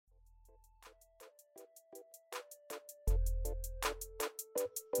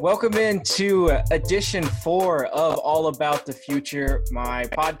Welcome into edition 4 of All About the Future, my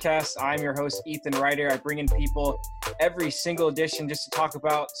podcast. I'm your host, Ethan Ryder. I bring in people every single edition just to talk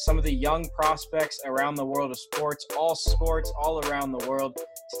about some of the young prospects around the world of sports, all around the world.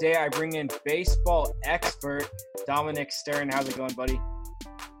 Today, I bring in baseball expert, Dominic Stearn. How's it going, buddy?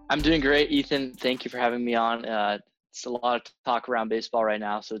 I'm doing great, Ethan. Thank you for having me on. It's a lot of talk around baseball right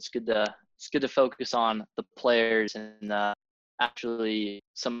now, so it's good to focus on the players and actually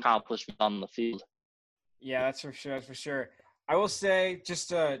some accomplishment on the field. Yeah, that's for sure. I will say,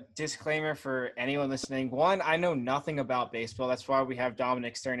 just a disclaimer for anyone listening. One, I know nothing about baseball. That's why we have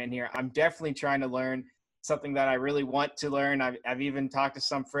Dominic Stearn in here. I'm definitely trying to learn something that I really want to learn. I've even talked to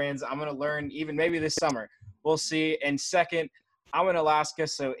some friends. I'm going to learn even maybe this summer. We'll see. And second, I'm in Alaska,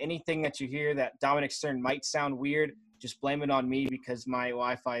 so anything that you hear that Dominic Stearn might sound weird, just blame it on me because my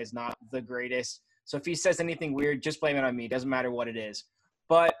Wi-Fi is not the greatest. So if he says anything weird, just blame it on me. Doesn't matter what it is.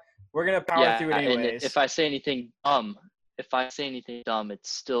 But we're going to power through it anyways. And if I say anything dumb, it's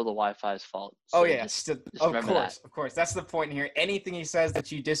still the Wi-Fi's fault. So of course. That's the point here. Anything he says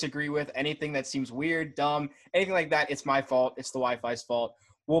that you disagree with, anything that seems weird, dumb, anything like that, it's my fault. It's the Wi-Fi's fault.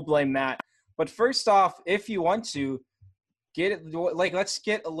 We'll blame that. But first off, if you want to, let's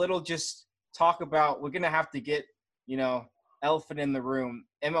get a little just talk about, we're going to have to get, elephant in the room.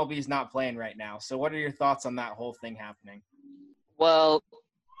 MLB is not playing right now. So what are your thoughts on that whole thing happening? Well,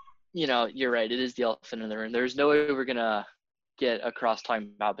 you're right. It is the elephant in the room. There's no way we're going to get across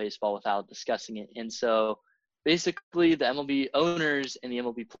talking about baseball without discussing it. And so basically the MLB owners and the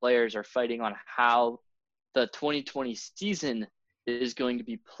MLB players are fighting on how the 2020 season is going to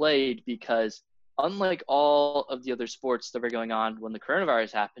be played because unlike all of the other sports that were going on when the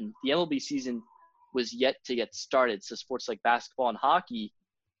coronavirus happened, the MLB season was yet to get started. So sports like basketball and hockey,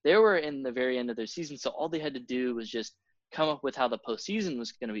 they were in the very end of their season. So all they had to do was just come up with how the postseason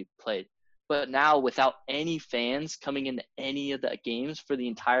was going to be played. But now without any fans coming into any of the games for the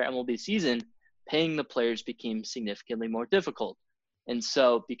entire MLB season, paying the players became significantly more difficult. And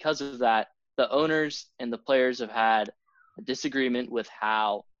so because of that, the owners and the players have had a disagreement with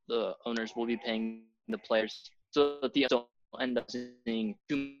how the owners will be paying the players so that the don't end up seeing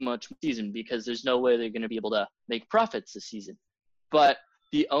too much season because there's no way they're going to be able to make profits this season. But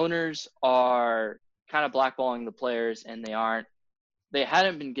the owners are kind of blackballing the players and they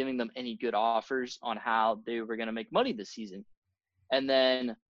hadn't been giving them any good offers on how they were going to make money this season. And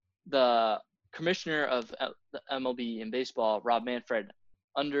then the commissioner of the MLB in baseball, Rob Manfred,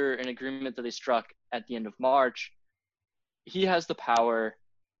 under an agreement that they struck at the end of March, he has the power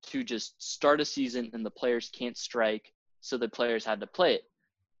to just start a season and the players can't strike, so the players had to play it.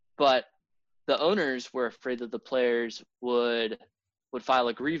 But the owners were afraid that the players would file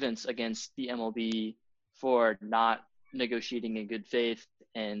a grievance against the MLB for not negotiating in good faith,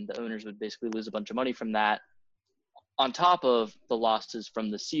 and the owners would basically lose a bunch of money from that on top of the losses from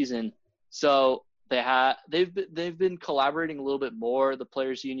the season. So they've been collaborating a little bit more, the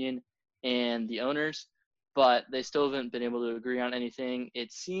players union and the owners, but they still haven't been able to agree on anything.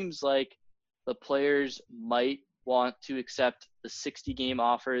 It seems like the players might want to accept the 60-game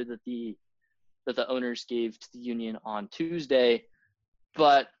offer that the owners gave to the union on Tuesday,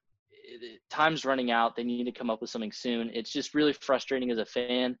 but time's running out. They need to come up with something soon. It's just really frustrating as a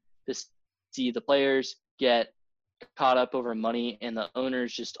fan to see the players get caught up over money and the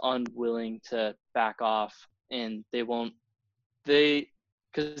owners just unwilling to back off, and because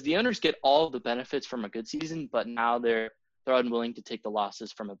the owners get all the benefits from a good season, but now they're unwilling to take the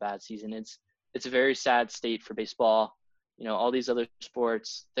losses from a bad season. It's a very sad state for baseball. All these other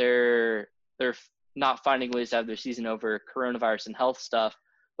sports, they're not finding ways to have their season over coronavirus and health stuff,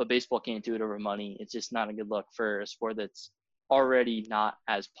 but baseball can't do it over money. It's just not a good look for a sport that's already not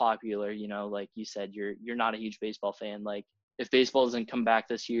as popular. Like you said, you're not a huge baseball fan. Like if baseball doesn't come back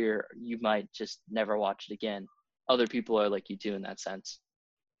this year, you might just never watch it again. Other people are like you too in that sense.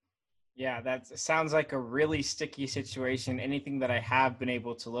 Yeah, that sounds like a really sticky situation, anything that I have been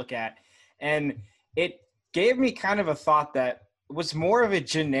able to look at. And it gave me kind of a thought that was more of a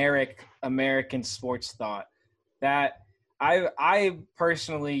generic American sports thought that I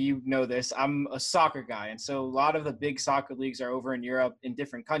personally, this, I'm a soccer guy. And so a lot of the big soccer leagues are over in Europe in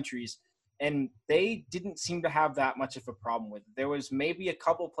different countries. And they didn't seem to have that much of a problem with it. There was maybe a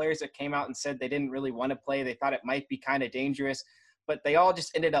couple players that came out and said they didn't really want to play. They thought it might be kind of dangerous, but they all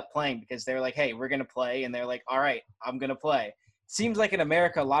just ended up playing because they're like, hey, we're going to play. And they're like, all right, I'm going to play. It seems like in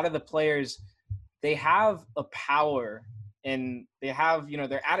America, a lot of the players, they have a power and they have,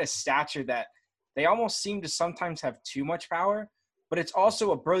 they're at a stature that they almost seem to sometimes have too much power, but it's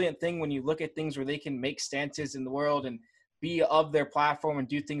also a brilliant thing when you look at things where they can make stances in the world and be of their platform and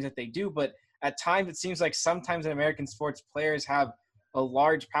do things that they do. But at times, it seems like sometimes in American sports, players have a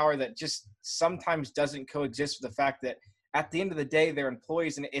large power that just sometimes doesn't coexist with the fact that at the end of the day, they're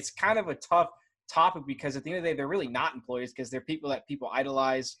employees. And it's kind of a tough topic because at the end of the day, they're really not employees because they're people that people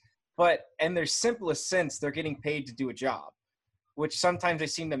idolize. But in their simplest sense, they're getting paid to do a job, which sometimes they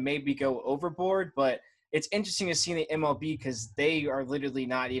seem to maybe go overboard. But it's interesting to see in the MLB because they are literally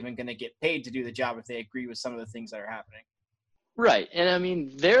not even going to get paid to do the job if they agree with some of the things that are happening. Right. And I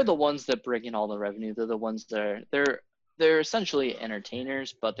mean, they're the ones that bring in all the revenue. They're the ones that they're essentially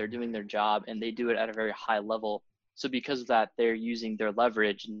entertainers, but they're doing their job and they do it at a very high level. So because of that, they're using their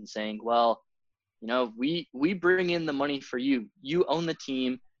leverage and saying, well, we bring in the money for you. You own the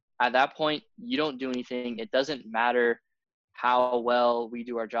team. At that point, you don't do anything. It doesn't matter how well we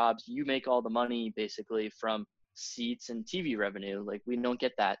do our jobs. You make all the money basically from seats and TV revenue. Like, we don't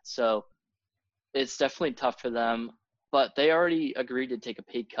get that. So it's definitely tough for them, but they already agreed to take a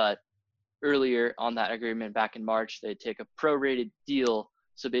pay cut earlier on that agreement back in March. They take a prorated deal.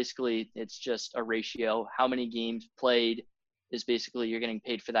 So basically it's just a ratio. How many games played is basically you're getting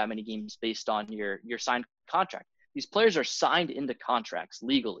paid for that many games based on your signed contract. These players are signed into contracts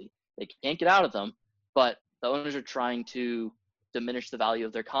legally. They can't get out of them, but the owners are trying to diminish the value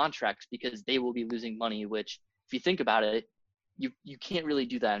of their contracts because they will be losing money, which if you think about it, you can't really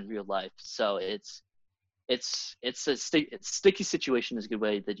do that in real life. So it's a sticky situation is a good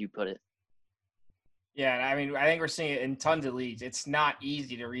way that you put it. Yeah, I mean, I think we're seeing it in tons of leagues. It's not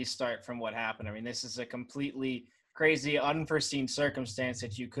easy to restart from what happened. I mean, this is a completely crazy, unforeseen circumstance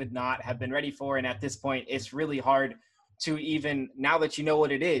that you could not have been ready for. And at this point, it's really hard to even, now that you know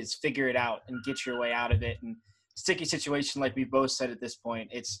what it is, figure it out and get your way out of it. And sticky situation, like we both said at this point,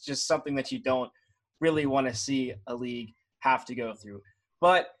 it's just something that you don't really want to see a league have to go through.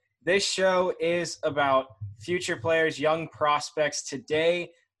 But this show is about future players, young prospects.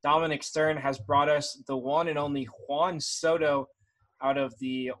 Today, Dominic Stearn has brought us the one and only Juan Soto out of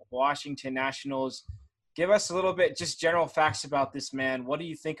the Washington Nationals. Give us a little bit, just general facts about this man. What do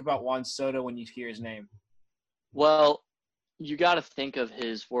you think about Juan Soto when you hear his name? Well, you got to think of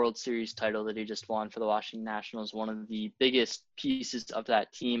his World Series title that he just won for the Washington Nationals, one of the biggest pieces of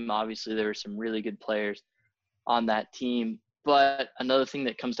that team. Obviously, there were some really good players on that team. But another thing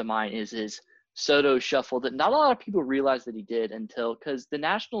that comes to mind is his Soto shuffle that not a lot of people realize that he did because the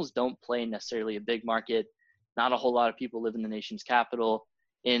Nationals don't play necessarily a big market. Not a whole lot of people live in the nation's capital.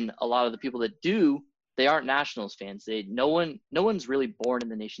 And a lot of the people that do, they aren't Nationals fans. No one's really born in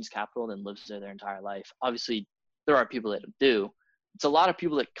the nation's capital and lives there their entire life. Obviously, there are people that do. It's a lot of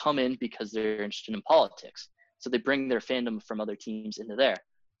people that come in because they're interested in politics. So they bring their fandom from other teams into there.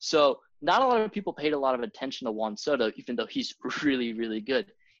 So not a lot of people paid a lot of attention to Juan Soto, even though he's really, really good.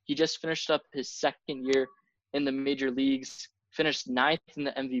 He just finished up his second year in the major leagues, finished ninth in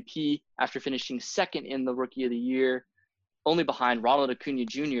the MVP after finishing second in the Rookie of the Year, only behind Ronald Acuna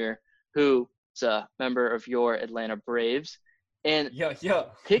Jr., who is a member of your Atlanta Braves. And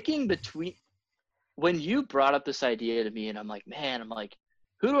picking between – when you brought up this idea to me, and I'm like,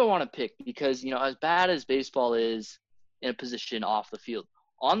 who do I want to pick? Because, as bad as baseball is in a position off the field,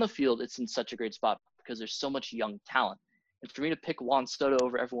 on the field, it's in such a great spot because there's so much young talent. And for me to pick Juan Soto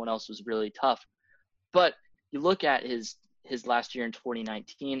over everyone else was really tough. But you look at his last year in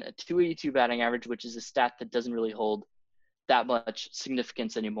 2019, a 282 batting average, which is a stat that doesn't really hold that much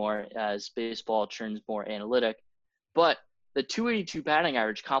significance anymore as baseball turns more analytic. But the 282 batting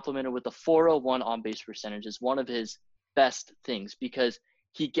average complemented with the 401 on base percentage is one of his best things because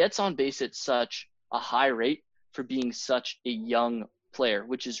he gets on base at such a high rate for being such a young player,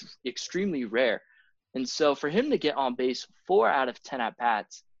 which is extremely rare. And so for him to get on base 4 out of 10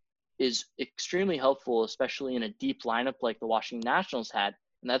 at-bats is extremely helpful, especially in a deep lineup like the Washington Nationals had.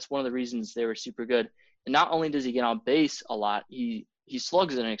 And that's one of the reasons they were super good. And not only does he get on base a lot, he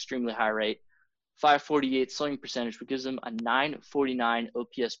slugs at an extremely high rate, 548 slugging percentage, which gives him a 949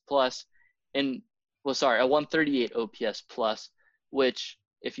 OPS plus, a 138 OPS plus, which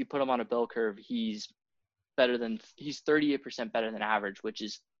if you put him on a bell curve, he's 38% better than average, which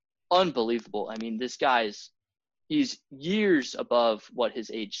is unbelievable. I mean, this he's years above what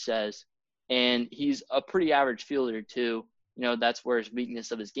his age says, and he's a pretty average fielder too. That's where his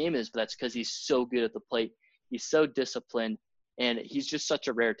weakness of his game is, but that's because he's so good at the plate. He's so disciplined, and he's just such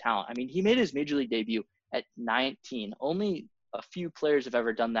a rare talent. I mean, he made his major league debut at 19. Only a few players have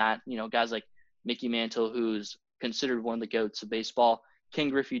ever done that. Guys like Mickey Mantle, who's considered one of the GOATs of baseball, Ken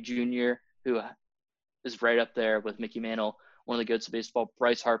Griffey Jr., who is right up there with Mickey Mantle, one of the GOATs of baseball,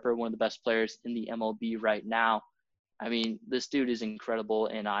 Bryce Harper, one of the best players in the MLB right now. I mean, this dude is incredible,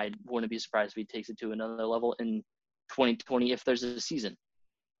 and I wouldn't be surprised if he takes it to another level. And 2020 if there's a season.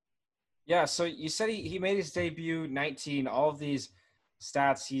 Yeah, so you said he made his debut 19. All of these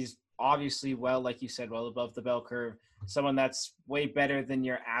stats, he's obviously like you said, well above the bell curve. Someone that's way better than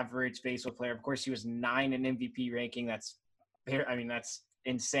your average baseball player. Of course, he was 9 in MVP ranking. That's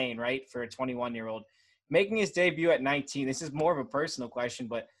insane, right? For a 21-year-old. Making his debut at 19, this is more of a personal question,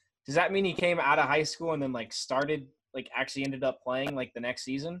 but does that mean he came out of high school and then actually ended up playing like the next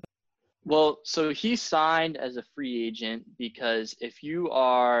season? Well, so he signed as a free agent because if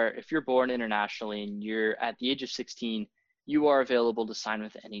you're born internationally and you're at the age of 16, you are available to sign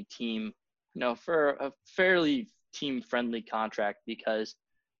with any team, for a fairly team-friendly contract because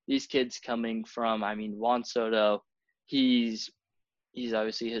these kids coming from, Juan Soto, he's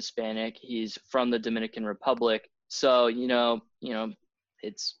obviously Hispanic. He's from the Dominican Republic. So,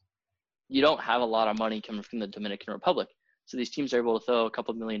 it's you don't have a lot of money coming from the Dominican Republic. So these teams are able to throw a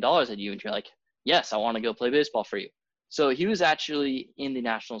couple $1 million at you, and you're like, yes, I want to go play baseball for you. So he was actually in the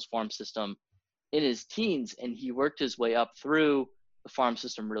Nationals farm system in his teens, and he worked his way up through the farm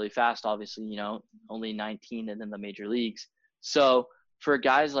system really fast, obviously, only 19 and then the major leagues. So for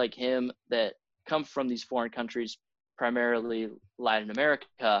guys like him that come from these foreign countries, primarily Latin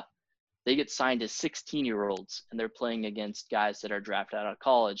America, they get signed as 16-year-olds, and they're playing against guys that are drafted out of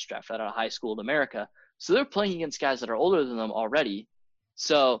college, drafted out of high school in America. So they're playing against guys that are older than them already.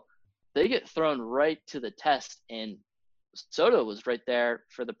 So they get thrown right to the test, and Soto was right there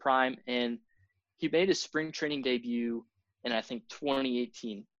for the prime, and he made his spring training debut in, I think,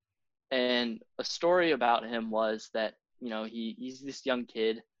 2018. And a story about him was that, he's this young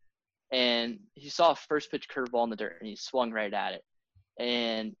kid, and he saw a first pitch curveball in the dirt, and he swung right at it.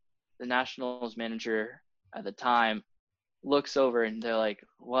 And the Nationals manager at the time looks over, and they're like,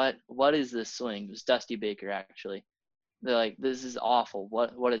 what is this swing? It was Dusty Baker, actually. They're like, this is awful.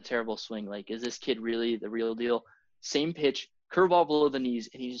 What a terrible swing. Like, is this kid really the real deal? Same pitch, curveball below the knees,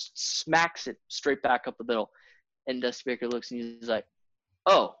 and he just smacks it straight back up the middle. And Dusty Baker looks, and he's like,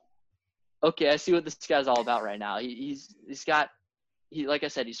 oh, okay, I see what this guy's all about right now. Like I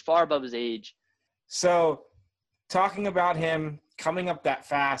said, he's far above his age. So talking about him coming up that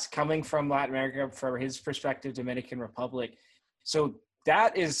fast, coming from Latin America, from his perspective, Dominican Republic. So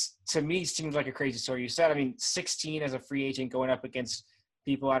that is, to me, seems like a crazy story. You said, 16 as a free agent going up against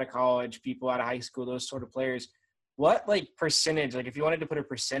people out of college, people out of high school, those sort of players. What percentage, if you wanted to put a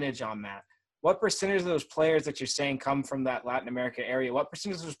percentage on that, what percentage of those players that you're saying come from that Latin America area, what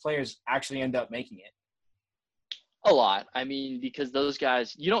percentage of those players actually end up making it? A lot. Because those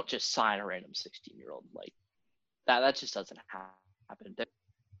guys, you don't just sign a random 16-year-old like that just doesn't happen.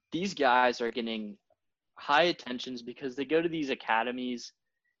 These guys are getting high attentions because they go to these academies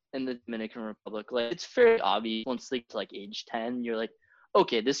in the Dominican Republic. Like, it's fairly obvious once they get to age 10, you're like,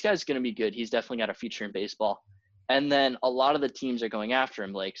 okay, this guy's going to be good. He's definitely got a future in baseball. And then a lot of the teams are going after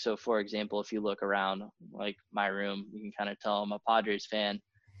him. So for example, if you look around my room, you can kind of tell I'm a Padres fan.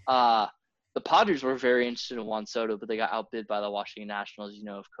 The Padres were very interested in Juan Soto, but they got outbid by the Washington Nationals.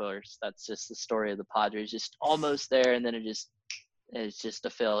 Of course, that's just the story of the Padres, just almost there, and then it's just a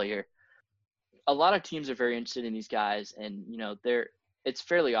failure. A lot of teams are very interested in these guys, and it's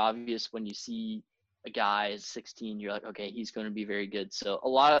fairly obvious when you see a guy is 16, you're like, okay, he's going to be very good. So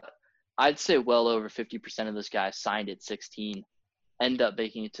I'd say well over 50% of those guys signed at 16 end up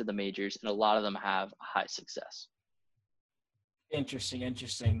making it to the majors, and a lot of them have high success.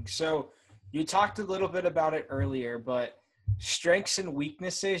 Interesting. So you talked a little bit about it earlier, but strengths and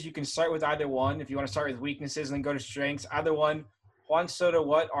weaknesses, you can start with either one. If you want to start with weaknesses and then go to strengths, either one. Juan Soto,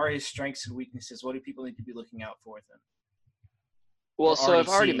 what are his strengths and weaknesses? What do people need to be looking out for with him? Well, so I've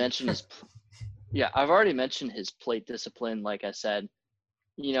already mentioned his plate discipline. Like I said,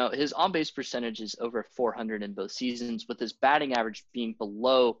 his on-base percentage is over 400 in both seasons, with his batting average being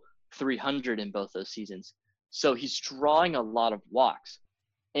below 300 in both those seasons. So he's drawing a lot of walks.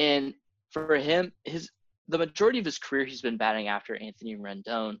 And for him, the majority of his career, he's been batting after Anthony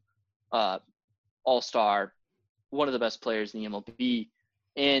Rendon, all-star, one of the best players in the MLB,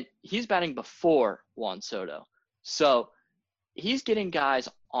 and he's batting before Juan Soto. So he's getting guys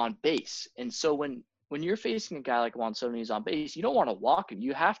on base. And so when you're facing a guy like Juan Soto and he's on base, you don't want to walk him.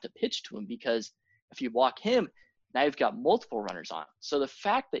 You have to pitch to him, because if you walk him, now you've got multiple runners on. So the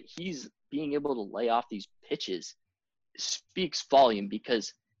fact that he's being able to lay off these pitches speaks volume,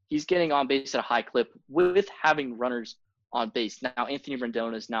 because he's getting on base at a high clip with having runners on base. Now, Anthony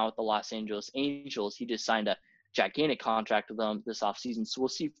Rendon is now with the Los Angeles Angels. He just signed a gigantic contract with them this offseason. So we'll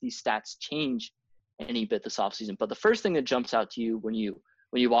see if these stats change any bit this offseason. But the first thing that jumps out to you when you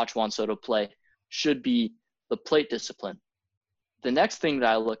watch Juan Soto play should be the plate discipline. The next thing that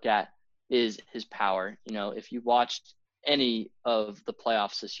I look at is his power. You know, if you watched any of the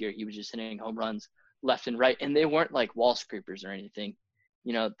playoffs this year, he was just hitting home runs left and right, and they weren't like wall scrapers or anything.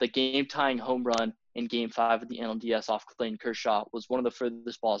 You know, the game-tying home run in Game 5 of the NLDS off Clayton Kershaw was one of the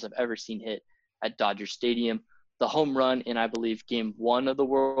furthest balls I've ever seen hit at Dodger Stadium. The home run in, I believe, Game 1 of the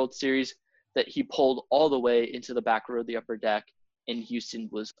World Series that he pulled all the way into the back row of the upper deck in Houston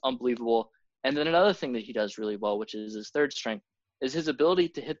was unbelievable. And then another thing that he does really well, which is his third strength, is his ability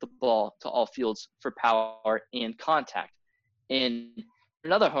to hit the ball to all fields for power and contact. And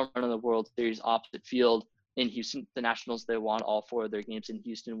another home run in the World Series opposite field in Houston, the Nationals, they won all 4 of their games in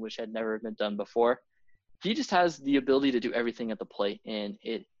Houston, which had never been done before. He just has the ability to do everything at the plate, and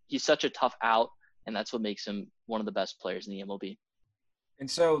he's such a tough out, and that's what makes him one of the best players in the MLB. And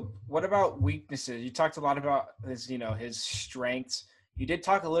so, what about weaknesses? You talked a lot about his strengths. You did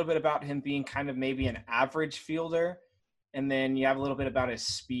talk a little bit about him being kind of maybe an average fielder, and then you have a little bit about his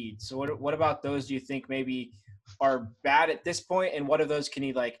speed. So, what about those do you think maybe are bad at this point, and what of those can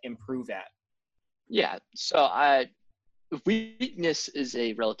he like improve at? Yeah, so weakness is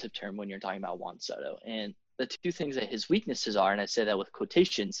a relative term when you're talking about Juan Soto, and the two things that his weaknesses are, and I say that with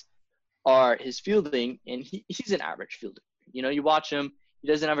quotations, are his fielding, and he's an average fielder. You know, you watch him, he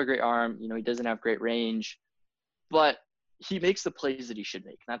doesn't have a great arm, you know, he doesn't have great range, but he makes the plays that he should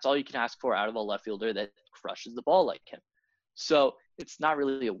make. And that's all you can ask for out of a left fielder that crushes the ball like him. So it's not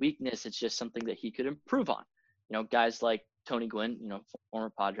really a weakness, it's just something that he could improve on. You know, guys like Tony Gwynn, you know,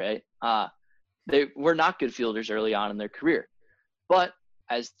 former Padre, they were not good fielders early on in their career. But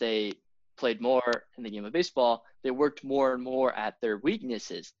as they played more in the game of baseball, they worked more and more at their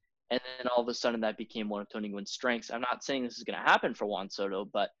weaknesses. And then all of a sudden that became one of Tony Gwynn's strengths. I'm not saying this is going to happen for Juan Soto,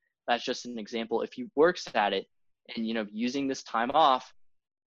 but that's just an example. If he works at it and, you know, using this time off,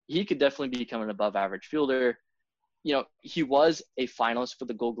 he could definitely become an above average fielder. You know, he was a finalist for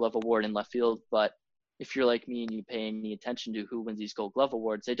the Gold Glove Award in left field, but if you're like me and you pay any attention to who wins these Gold Glove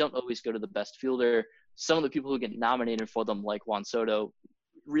Awards, they don't always go to the best fielder. Some of the people who get nominated for them, like Juan Soto,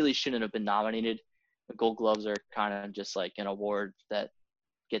 really shouldn't have been nominated. The Gold Gloves are kind of just like an award that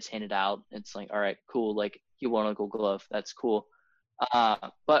gets handed out. It's like, all right, cool. Like, he won a Gold Glove. That's cool.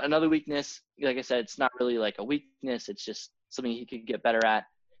 But another weakness, like I said, it's not really like a weakness. It's just something he could get better at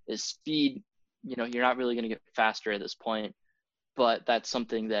is speed. You know, you're not really going to get faster at this point, but that's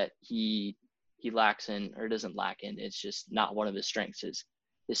something that he lacks in or doesn't lack in. It's just not one of his strengths is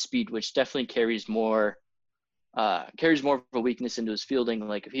his speed, which definitely carries more of a weakness into his fielding.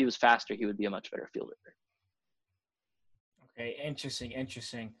 Like if he was faster, he would be a much better fielder. Okay,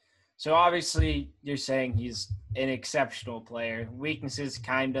 interesting. So obviously you're saying he's an exceptional player. Weaknesses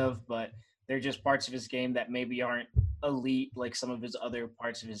kind of, but they're just parts of his game that maybe aren't elite like some of his other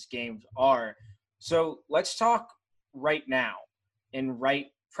parts of his games are. So let's talk right now and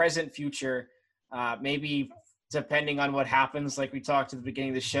present future. Maybe depending on what happens, like we talked at the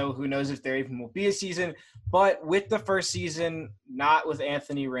beginning of the show, who knows if there even will be a season. But with the first season, not with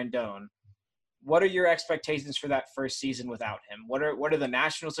Anthony Rendon, what are your expectations for that first season without him? What are the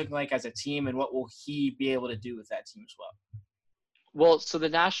Nationals looking like as a team, and what will he be able to do with that team as well? Well, so the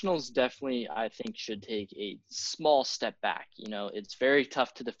Nationals definitely, I think, should take a small step back. You know, it's very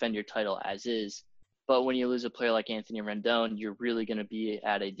tough to defend your title as is, but when you lose a player like Anthony Rendon, you're really going to be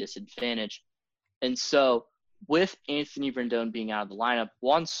at a disadvantage. And so with Anthony Rendon being out of the lineup,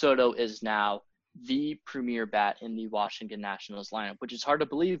 Juan Soto is now the premier bat in the Washington Nationals lineup, which is hard to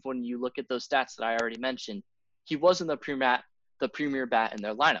believe when you look at those stats that I already mentioned. He wasn't the premier bat in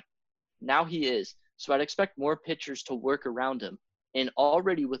their lineup. Now he is. So I'd expect more pitchers to work around him. And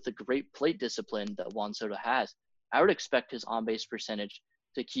already with the great plate discipline that Juan Soto has, I would expect his on-base percentage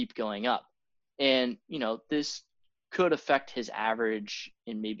to keep going up. And, you know, this could affect his average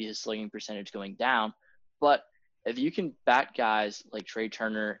and maybe his slugging percentage going down. But if you can bat guys like Trey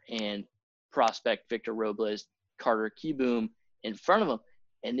Turner and prospect Victor Robles, Carter Kieboom in front of him,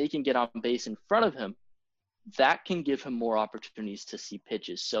 and they can get on base in front of him, that can give him more opportunities to see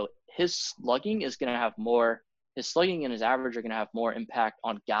pitches. So his slugging is going to have more – his slugging and his average are going to have more impact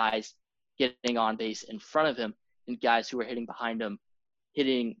on guys getting on base in front of him and guys who are hitting behind him,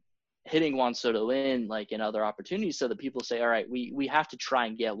 hitting Juan Soto in, like, in other opportunities, so that people say, all right, we have to try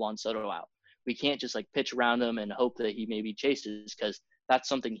and get Juan Soto out. We can't just, like, pitch around him and hope that he maybe chases, because that's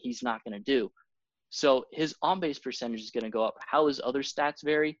something he's not going to do. So his on-base percentage is going to go up. How his other stats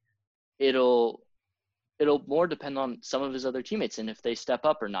vary, it'll more depend on some of his other teammates and if they step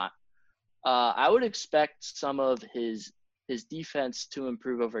up or not. I would expect some of his defense to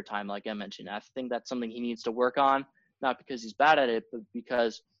improve over time, like I mentioned. I think that's something he needs to work on, not because he's bad at it, but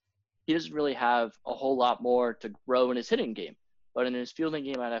because he doesn't really have a whole lot more to grow in his hitting game. But in his fielding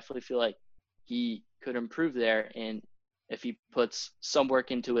game, I definitely feel like he could improve there. And if he puts some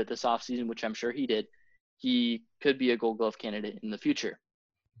work into it this offseason, which I'm sure he did, he could be a Gold Glove candidate in the future.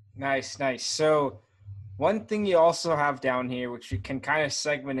 Nice, nice. So one thing you also have down here, which you can kind of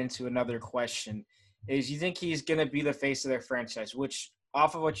segment into another question, is you think he's going to be the face of their franchise, which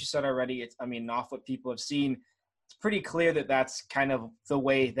off of what you said already, off what people have seen, it's pretty clear that that's kind of the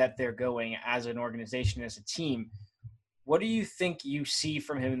way that they're going as an organization, as a team. What do you think you see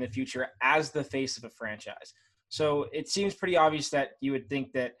from him in the future as the face of a franchise? So it seems pretty obvious that you would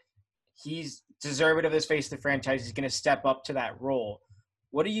think that he's deserving of this face of the franchise. He's going to step up to that role.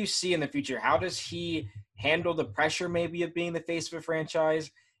 What do you see in the future? How does he handle the pressure maybe of being the face of a franchise?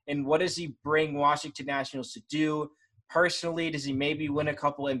 And what does he bring Washington Nationals to do personally? Does he maybe win a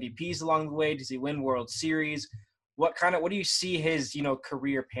couple MVPs along the way? Does he win World Series? What do you see his,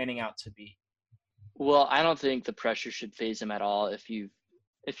 career panning out to be? Well, I don't think the pressure should phase him at all. If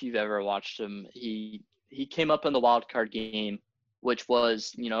you've ever watched him, he came up in the wild card game, which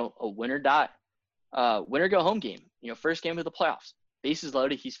was, a win or die, win or go home game, first game of the playoffs. Bases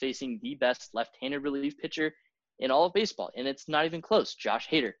loaded, he's facing the best left-handed relief pitcher in all of baseball, and it's not even close, Josh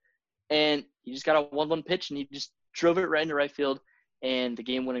Hader. And he just got a 1-1 pitch, and he just drove it right into right field, and the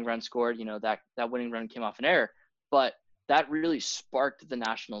game-winning run scored. That winning run came off an error, but that really sparked the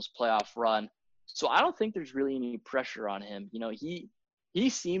Nationals' playoff run. So I don't think there's really any pressure on him. He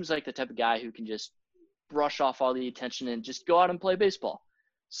seems like the type of guy who can just brush off all the attention and just go out and play baseball.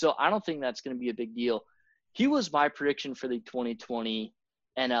 So I don't think that's going to be a big deal. He was my prediction for the 2020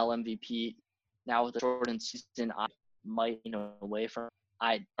 NL MVP. Now with the shortened season, I might, away from.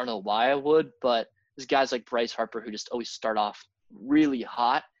 I don't know why I would, but there's guys like Bryce Harper who just always start off really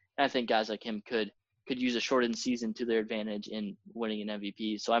hot. And I think guys like him could use a shortened season to their advantage in winning an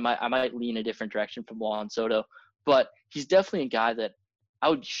MVP. So I might lean a different direction from Juan Soto, but he's definitely a guy that I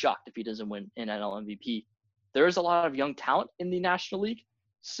would be shocked if he doesn't win an NL MVP. There is a lot of young talent in the National League,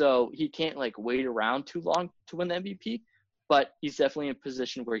 so he can't wait around too long to win the MVP, but he's definitely in a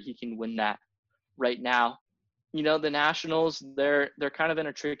position where he can win that right now. The Nationals, they're kind of in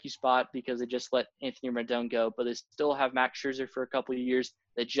a tricky spot because they just let Anthony Rendon go, but they still have Max Scherzer for a couple of years.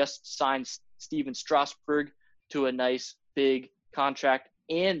 They just signed Steven Strasburg to a nice big contract,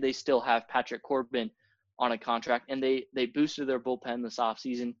 and they still have Patrick Corbin on a contract, and they boosted their bullpen this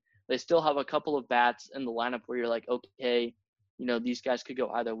offseason. They still have a couple of bats in the lineup where you're like, okay, these guys could go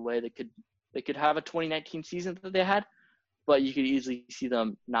either way. They could have a 2019 season that they had, but you could easily see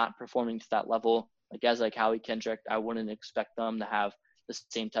them not performing to that level. Guys like Howie Kendrick, I wouldn't expect them to have the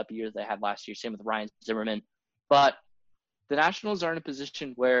same type of year they had last year. Same with Ryan Zimmerman. But the Nationals are in a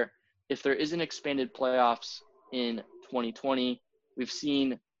position where if there isn't expanded playoffs in 2020, we've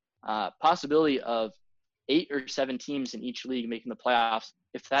seen possibility of 8 or 7 teams in each league making the playoffs.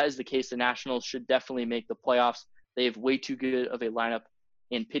 If that is the case, the Nationals should definitely make the playoffs. They have way too good of a lineup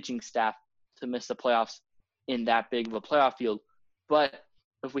and pitching staff to miss the playoffs in that big of a playoff field. But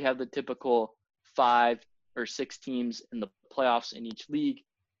if we have the typical 5 or 6 teams in the playoffs in each league,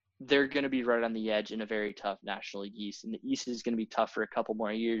 they're going to be right on the edge in a very tough National League East. And the East is going to be tough for a couple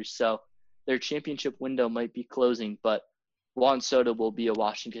more years. So their championship window might be closing, but Juan Soto will be a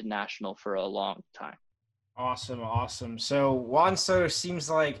Washington National for a long time. Awesome. So Juan Soto seems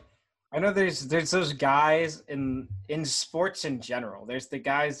like, I know there's those guys in sports in general. There's the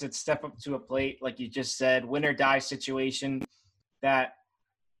guys that step up to a plate, like you just said, win or die situation, that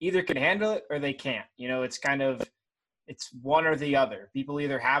either can handle it or they can't. It's one or the other. People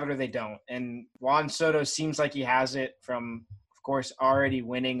either have it or they don't. And Juan Soto seems like he has it from, of course, already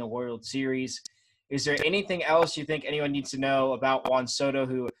winning a World Series. Is there anything else you think anyone needs to know about Juan Soto,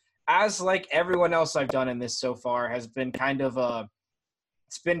 who, as like everyone else I've done in this so far, has been kind of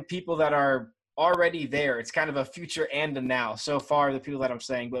it's been people that are already there. It's kind of a future and a now so far, the people that I'm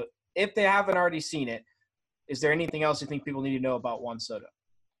saying. But if they haven't already seen it, is there anything else you think people need to know about Juan Soto?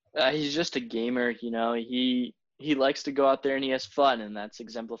 He's just a gamer, He likes to go out there and he has fun, and that's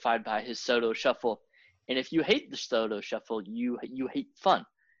exemplified by his Soto Shuffle. And if you hate the Soto Shuffle, you hate fun.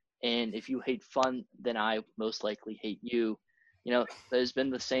 And if you hate fun, then I most likely hate you. There's been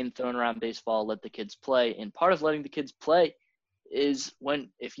the same thrown around baseball, let the kids play. And part of letting the kids play is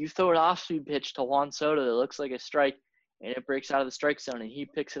if you throw an off-speed pitch to Juan Soto that looks like a strike and it breaks out of the strike zone and he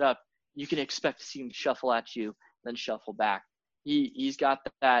picks it up, you can expect to see him shuffle at you, then shuffle back. He's got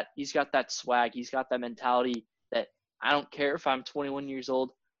that swag. He's got that mentality that I don't care if I'm 21 years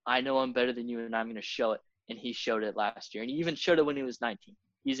old. I know I'm better than you, and I'm going to show it. And he showed it last year. And he even showed it when he was 19.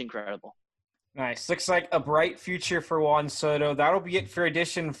 He's incredible. Nice. Looks like a bright future for Juan Soto. That'll be it for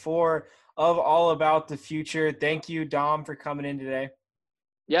edition 4 of All About the Future. Thank you, Dom, for coming in today.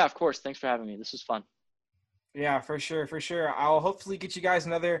 Yeah, of course. Thanks for having me. This was fun. Yeah, for sure, for sure. I'll hopefully get you guys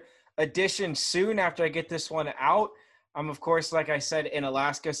another edition soon after I get this one out. I'm, of course, like I said, in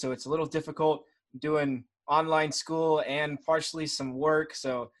Alaska, so it's a little difficult doing online school and partially some work.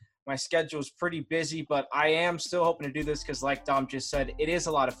 So my schedule is pretty busy, but I am still hoping to do this because, like Dom just said, it is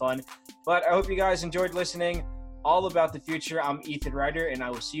a lot of fun. But I hope you guys enjoyed listening. All About the Future. I'm Ethan Ryder, and I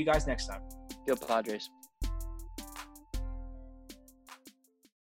will see you guys next time. Go Padres.